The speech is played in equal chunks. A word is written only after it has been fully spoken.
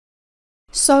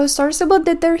So Star Stable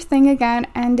did their thing again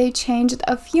and they changed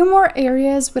a few more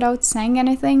areas without saying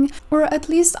anything, or at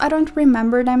least I don't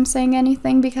remember them saying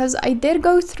anything, because I did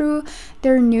go through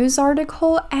their news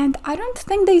article and I don't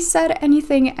think they said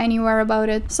anything anywhere about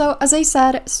it. So as I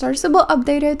said, Star Stable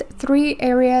updated 3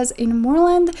 areas in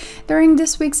Moreland during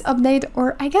this week's update,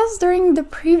 or I guess during the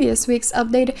previous week's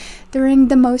update. During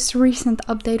the most recent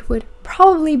update would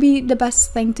probably be the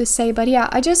best thing to say, but yeah,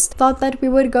 I just thought that we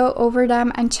would go over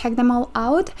them and check them all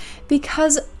out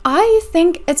because I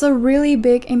think it's a really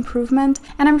big improvement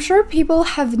and I'm sure people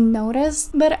have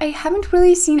noticed, but I haven't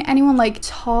really seen anyone like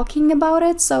talking about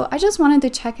it, so I just wanted to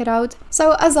check it out.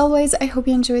 So as always, I hope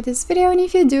you enjoyed this video, and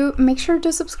if you do, make sure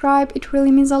to subscribe, it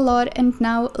really means a lot. And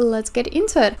now let's get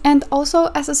into it. And also,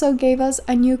 SSO gave us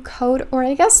a new code, or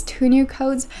I guess 2 new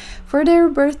codes for their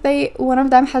birthday. One of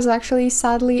them has actually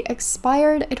sadly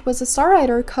expired. It was a Star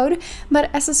Rider code,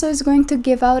 but SSO is going to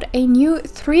give out a new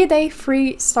 3-day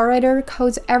free Star Rider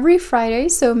codes every Friday,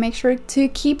 so make sure to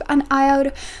keep an eye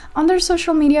out on their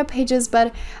social media pages,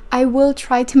 but I will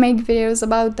try to make videos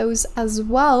about those as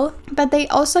well. But they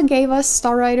also gave us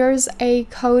Star Riders a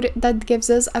code that gives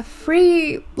us a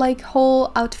free like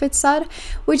whole outfit set,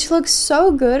 which looks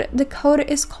so good. The code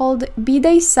is called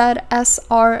B-Day Set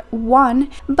SR1,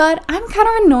 but I'm kind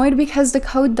of annoyed because the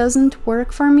code doesn't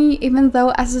work for me, even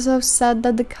though SSO said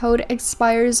that the code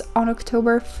expires on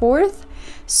October 4th.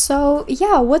 So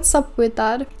yeah, what's up with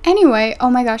that? Anyway, oh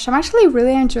my gosh, I'm actually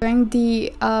really enjoying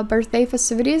the birthday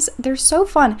festivities. They're so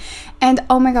fun. And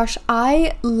oh my gosh,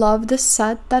 I love the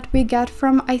set that we get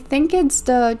from, I think it's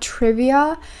the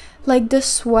Trivia. Like the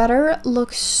sweater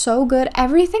looks so good.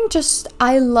 Everything just,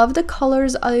 I love the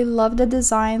colors, I love the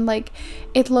design, like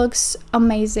it looks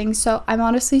amazing. So I'm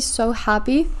honestly so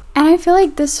happy. And I feel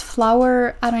like this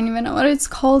flower, I don't even know what it's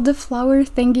called, the flower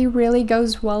thingy really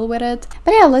goes well with it.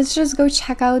 But yeah, let's just go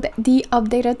check out the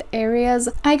updated areas.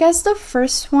 I guess the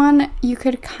first one you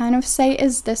could kind of say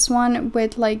is this one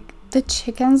with like the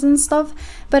chickens and stuff.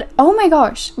 But oh my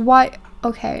gosh, why?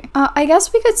 Okay, I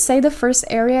guess we could say the first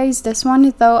area is this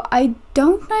one, though I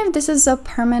don't know if this is a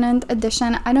permanent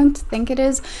addition. I don't think it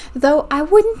is, though I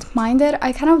wouldn't mind it.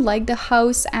 I kind of like the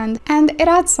house and it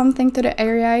adds something to the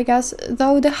area, I guess,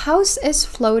 though the house is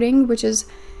floating, which is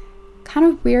kind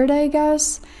of weird, I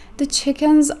guess. The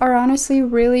chickens are honestly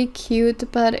really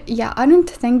cute, but yeah, I don't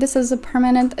think this is a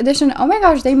permanent addition. Oh my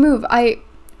gosh, they move.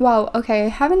 Wow, okay, I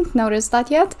haven't noticed that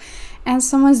yet. And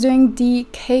someone's doing the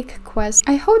cake quest.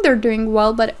 I hope they're doing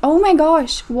well, but oh my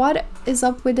gosh, what is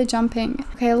up with the jumping?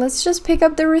 Okay, let's just pick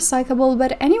up the recyclable.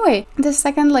 But anyway, the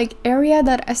second like area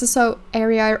that SSO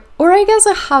area, or I guess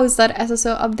a house that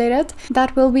SSO updated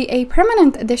that will be a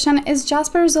permanent addition is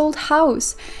Jasper's old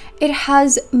house. It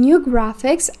has new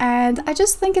graphics and I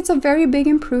just think it's a very big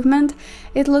improvement.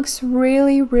 It looks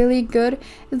really, really good.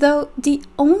 Though the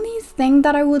only thing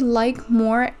that I would like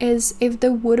more is if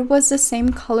the wood was the same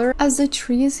color as the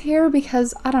trees here,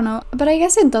 because I don't know, but I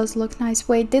guess it does look nice.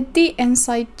 Wait, did the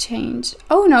inside change?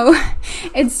 Oh no,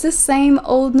 it's the same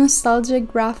old nostalgic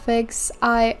graphics.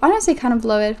 I honestly kind of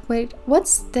love it. Wait,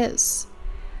 what's this?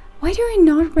 Why do I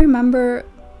not remember?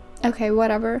 Okay,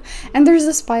 whatever. And there's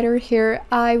a spider here.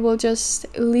 I will just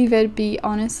leave it be,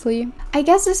 honestly. I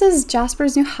guess this is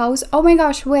Jasper's new house. Oh my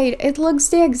gosh, wait, it looks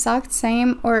the exact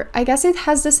same, or I guess it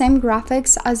has the same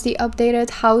graphics as the updated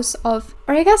house of,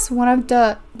 or I guess one of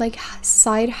the like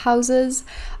side houses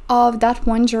of that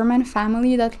one German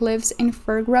family that lives in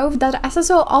Firgrove that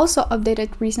SSO also updated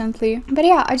recently. But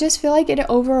yeah, I just feel like it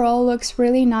overall looks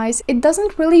really nice. It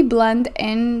doesn't really blend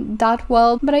in that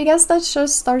well, but I guess that's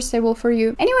just Star Stable for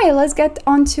you. Anyway, let's get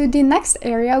on to the next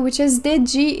area, which is the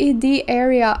GED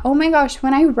area. Oh my gosh,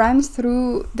 when I ran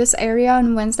through this area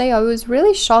on Wednesday, I was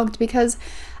really shocked because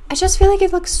I just feel like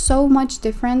it looks so much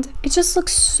different. It just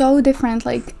looks so different,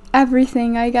 like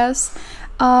everything, I guess.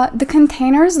 The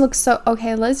containers look so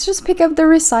okay. Let's just pick up the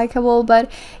recyclable.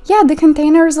 But yeah, the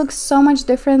containers look so much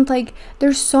different. Like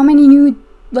there's so many new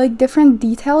like different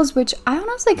details, which I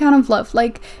honestly kind of love.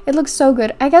 Like it looks so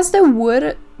good. I guess the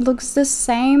wood looks the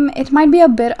same. It might be a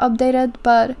bit updated,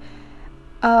 but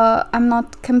I'm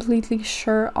not completely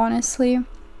sure, honestly.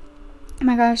 Oh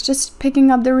my gosh, just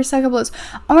picking up the recyclables.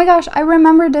 Oh my gosh, I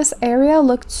remember this area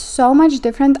looked so much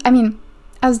different. I mean,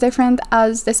 as different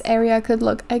as this area could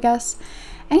look, I guess.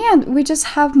 And yeah, we just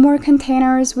have more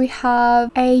containers. We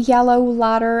have a yellow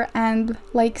ladder and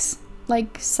like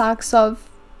sacks of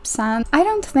sand. I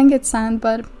don't think it's sand,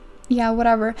 but yeah,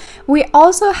 whatever. We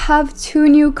also have 2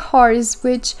 new cars,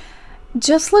 which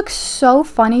just look so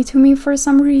funny to me for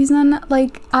some reason.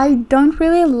 Like I don't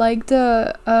really like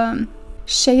the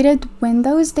shaded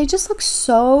windows, they just look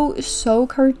so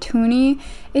cartoony.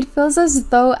 It feels as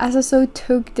though SSO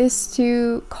took these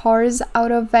two cars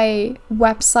out of a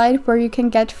website where you can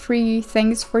get free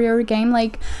things for your game,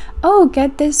 like, oh,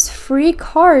 get this free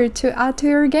car to add to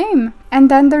your game. And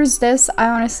then there's this, I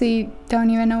honestly don't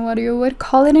even know what you would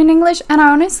call it in English, and I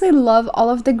honestly love all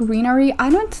of the greenery. I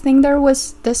don't think there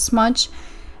was this much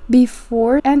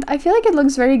before, and I feel like it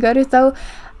looks very good, though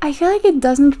I feel like it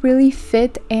doesn't really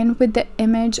fit in with the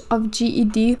image of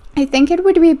GED. I think it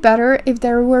would be better if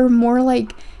there were more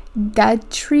like dead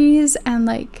trees and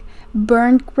like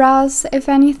burnt grass, if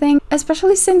anything,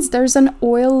 especially since there's an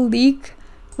oil leak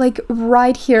like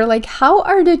right here. Like, how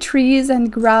are the trees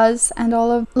and grass and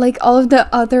all of the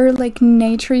other like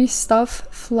naturey stuff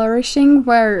flourishing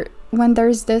when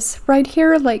there's this right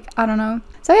here? Like, I don't know.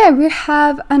 So yeah, we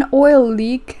have an oil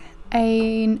leak,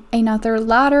 another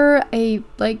ladder,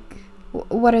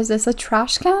 what is this, a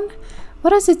trash can?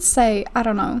 What does it say? I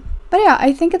don't know. But yeah,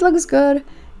 I think it looks good.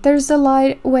 There's the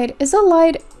light. Wait, is the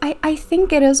light? I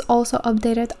think it is also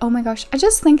updated. Oh my gosh, I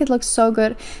just think it looks so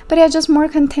good. But yeah, just more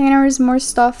containers, more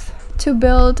stuff to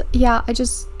build. Yeah, I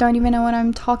just don't even know what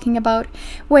I'm talking about.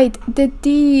 Wait, did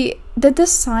the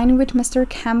sign with Mr.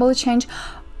 Campbell change?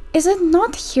 Is it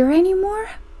not here anymore?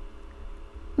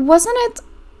 Wasn't it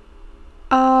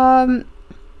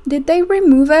did they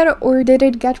remove it, or did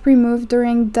it get removed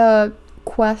during the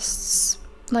quests?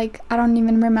 Like, I don't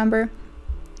even remember.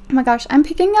 Oh my gosh, I'm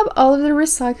picking up all of the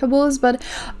recyclables, but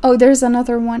oh, there's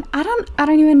another one. I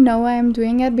don't even know why I'm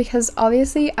doing it, because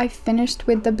obviously I finished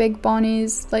with the Big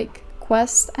Bonnie's like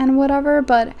quest and whatever,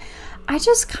 but I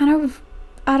just kind of,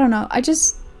 I don't know, I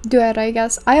just do it, I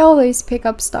guess. I always pick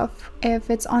up stuff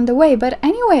if it's on the way. But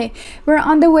anyway, we're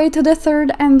on the way to the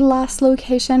third and last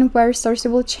location where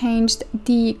Starstable changed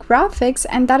the graphics,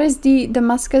 and that is the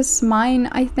Damascus Mine,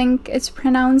 I think it's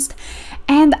pronounced.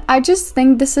 And I just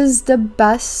think this is the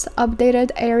best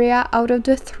updated area out of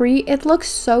the three. It looks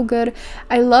so good.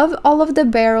 I love all of the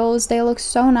barrels, they look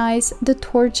so nice. The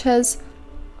torches,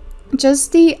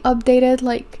 just the updated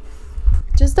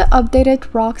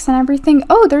rocks and everything.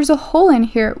 Oh, there's a hole in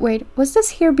here. Wait, was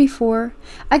this here before?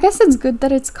 I guess it's good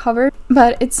that it's covered,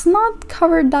 but it's not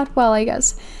covered that well, I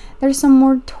guess. There's some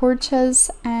more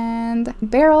torches and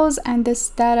barrels and this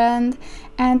dead end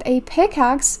and a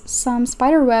pickaxe, some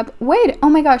spider web. Wait, oh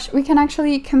my gosh, we can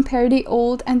actually compare the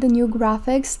old and the new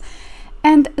graphics.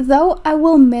 And though I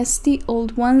will miss the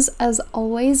old ones as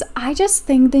always, I just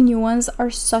think the new ones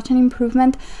are such an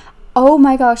improvement. Oh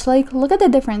my gosh, like, look at the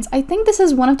difference. I think this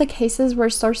is one of the cases where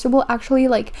Starstable actually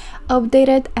like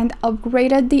updated and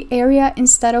upgraded the area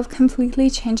instead of completely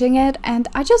changing it, and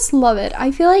I just love it.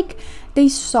 I feel like they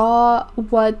saw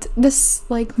what this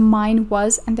like mine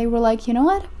was and they were like, you know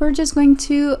what, we're just going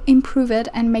to improve it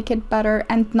and make it better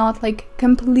and not like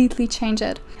completely change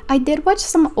it. I did watch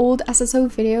some old SSO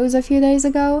videos a few days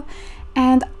ago,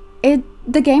 and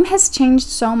the game has changed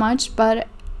so much, but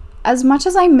as much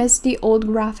as I miss the old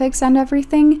graphics and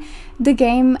everything, the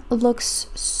game looks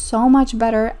so much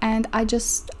better and I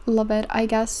just love it, I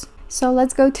guess. So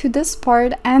let's go to this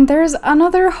part, and there's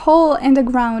another hole in the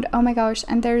ground. Oh my gosh,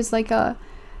 and there's like a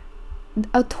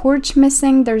torch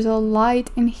missing. There's a light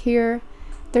in here.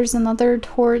 There's another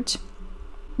torch.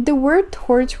 The word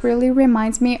torch really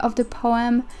reminds me of the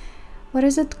poem. What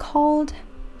is it called?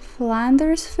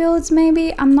 Flanders Fields,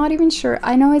 maybe? I'm not even sure.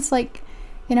 I know it's like,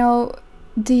 you know,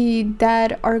 the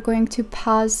dead are going to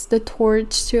pass the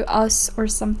torch to us or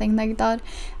something like that.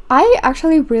 I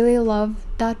actually really love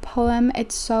that poem.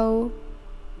 It's so,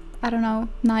 I don't know,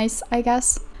 nice, I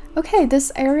guess. Okay,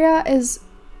 this area is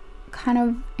kind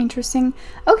of interesting.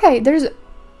 Okay, there's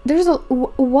a,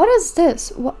 what is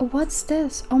this? What's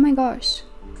this? Oh my gosh,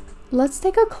 let's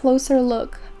take a closer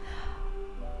look.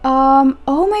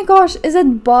 Oh my gosh, is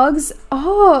it bugs?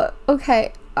 Oh,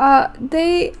 okay.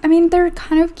 They're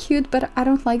kind of cute, but I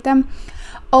don't like them.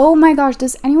 Oh my gosh,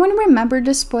 does anyone remember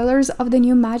the spoilers of the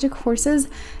new magic horses?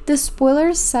 The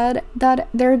spoilers said that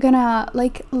they're gonna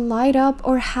like light up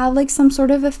or have like some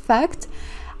sort of effect.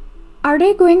 Are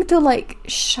they going to like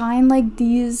shine like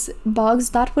these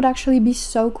bugs? That would actually be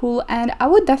so cool, and I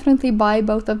would definitely buy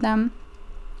both of them.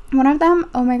 One of them,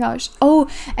 oh my gosh. Oh,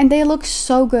 and they look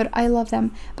so good. I love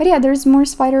them. But yeah, there's more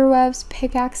spider webs,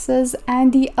 pickaxes,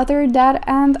 and the other dead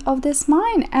end of this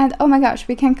mine. And oh my gosh,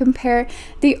 we can compare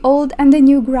the old and the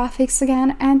new graphics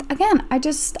again. And again,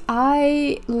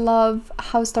 I love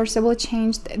how Starstable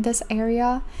changed this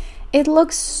area. It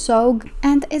looks so good,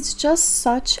 and it's just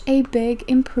such a big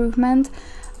improvement.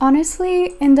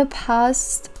 Honestly, in the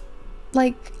past,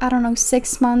 like, I don't know,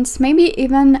 6 months, maybe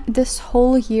even this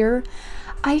whole year,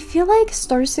 I feel like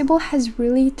Star Stable has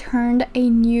really turned a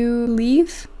new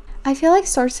leaf. I feel like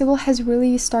Star Stable has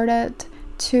really started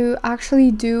to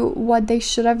actually do what they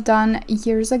should have done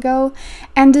years ago,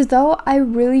 and though I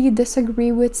really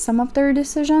disagree with some of their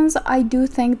decisions, I do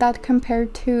think that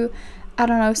compared to, I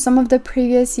don't know, some of the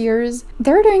previous years,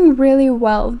 they're doing really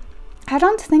well. I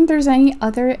don't think there's any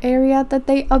other area that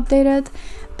they updated,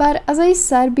 but as I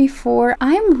said before,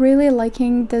 I'm really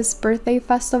liking this birthday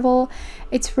festival.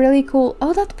 It's really cool.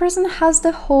 Oh, that person has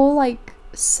the whole like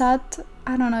set.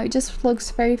 I don't know, it just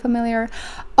looks very familiar.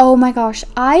 Oh my gosh,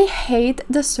 I hate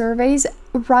the surveys.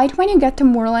 Right when you get to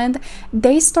Moorland,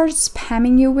 they start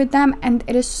spamming you with them and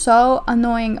it is so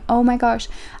annoying. Oh my gosh,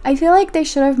 I feel like they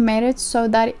should have made it so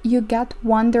that you get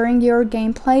one during your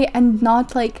gameplay and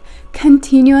not like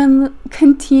continually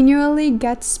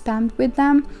get spammed with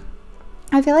them.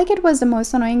 I feel like it was the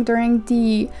most annoying during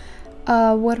the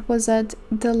what was it,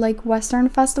 the like Western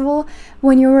festival,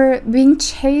 when you were being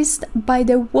chased by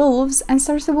the wolves and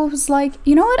Star Stable was like,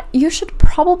 you know what, you should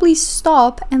probably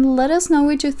stop and let us know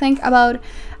what you think about,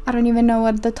 I don't even know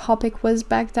what the topic was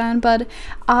back then, but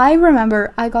I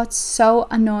remember I got so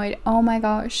annoyed. Oh my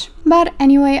gosh. But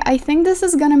anyway, I think this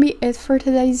is gonna be it for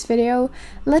today's video.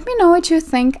 Let me know what you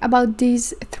think about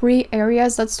these 3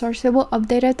 areas that Star Stable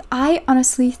updated. I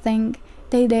honestly think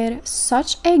they did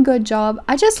such a good job.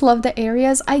 I just love the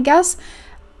areas. I guess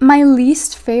my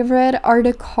least favorite are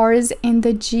the cars in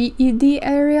the GED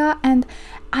area, and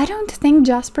I don't think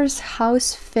Jasper's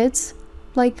house fits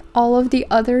like all of the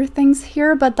other things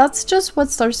here, but that's just what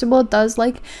Star Stable does.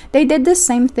 Like, they did the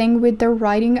same thing with the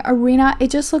riding arena.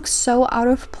 It just looks so out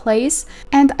of place,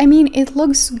 and I mean, it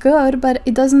looks good, but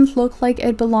it doesn't look like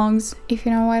it belongs, if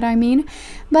you know what I mean.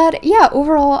 But yeah,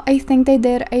 overall I think they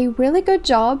did a really good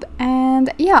job,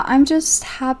 and yeah, I'm just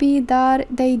happy that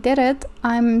they did it.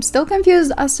 I'm still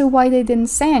confused as to why they didn't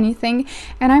say anything,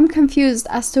 and I'm confused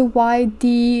as to why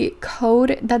the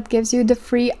code that gives you the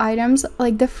free items,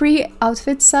 like the free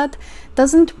outfit set,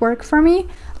 doesn't work for me.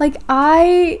 Like,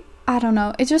 I don't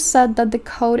know, it just said that the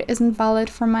code isn't valid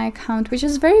for my account, which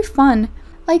is very fun.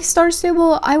 Like, Star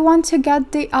Stable, I want to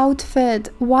get the outfit.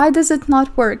 Why does it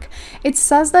not work? It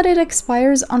says that it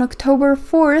expires on October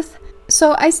 4th,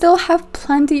 so I still have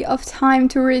plenty of time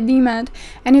to redeem it,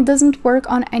 and it doesn't work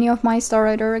on any of my Star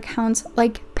Rider accounts,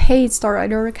 like paid Star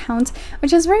Rider accounts,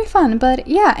 which is very fun. But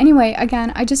yeah, anyway,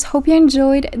 again, I just hope you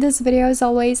enjoyed this video as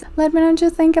always. Let me know what you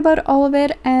think about all of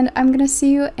it, and I'm gonna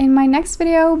see you in my next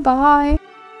video. Bye!